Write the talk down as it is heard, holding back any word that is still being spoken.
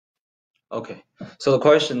Okay, so the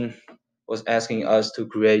question was asking us to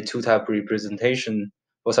create two type of representation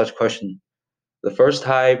for such question. The first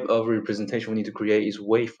type of representation we need to create is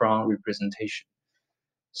wavefront representation.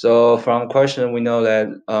 So from the question, we know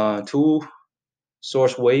that two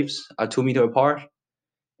source waves are 2 meters apart,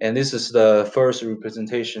 and this is the first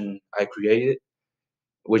representation I created,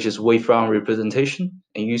 which is wavefront representation.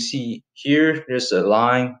 And you see here, there's a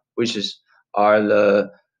line which is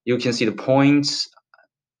you can see the points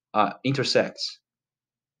intersects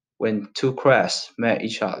when two crests met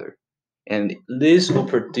each other, and this will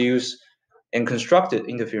produce and constructed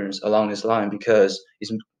interference along this line because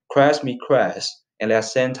it's crest meet crest and they're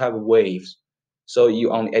same type of waves, so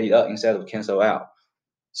you only add it up instead of cancel out.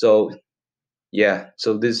 So yeah,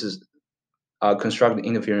 so this is constructed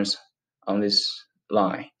interference on this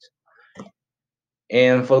line.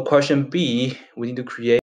 And for question B, we need to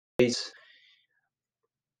create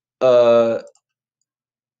a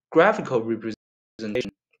graphical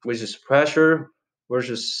representation, which is pressure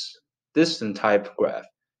versus distance type graph.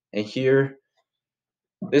 And here,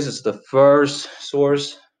 this is the first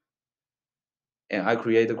source, and I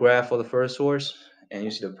create the graph for the first source, and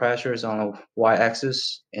you see the pressure is on the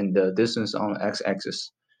y-axis and the distance on the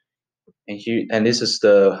x-axis. And this is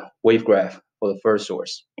the wave graph for the first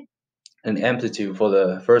source, and the amplitude for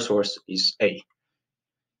the first source is A.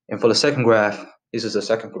 And for the second graph, this is the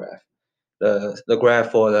second graph, the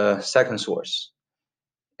graph for the second source,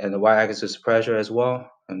 and the y-axis is pressure as well,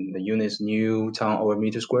 and the unit is Newton over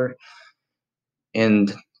meter squared,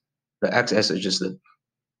 and the x-axis is just the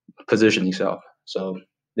position itself. So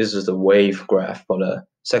this is the wave graph for the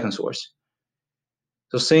second source.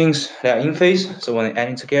 So since they are in phase, so when they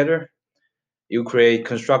add together, you create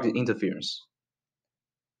constructed interference.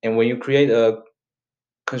 And when you create a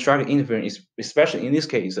constructed interference, especially in this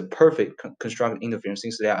case, a perfect constructed interference,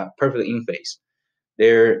 since they are perfectly in phase,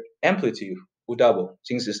 their amplitude will double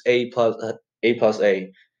since it's A plus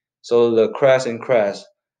A. So the crest and crest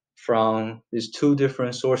from these two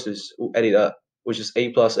different sources will add it up, which is A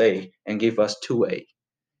plus A, and give us 2A.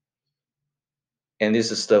 And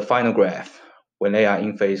this is the final graph when they are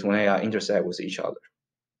in phase, when they are intersect with each other.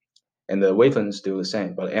 And the wavelength is still the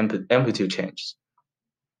same, but amplitude changes.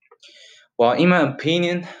 Well, in my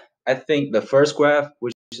opinion, I think the first graph,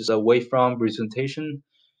 which is a wavefront representation,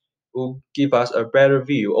 will give us a better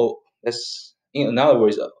view, or in other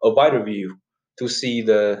words, a wider view to see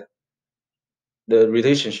the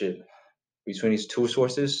relationship between these two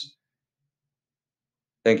sources.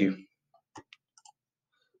 Thank you.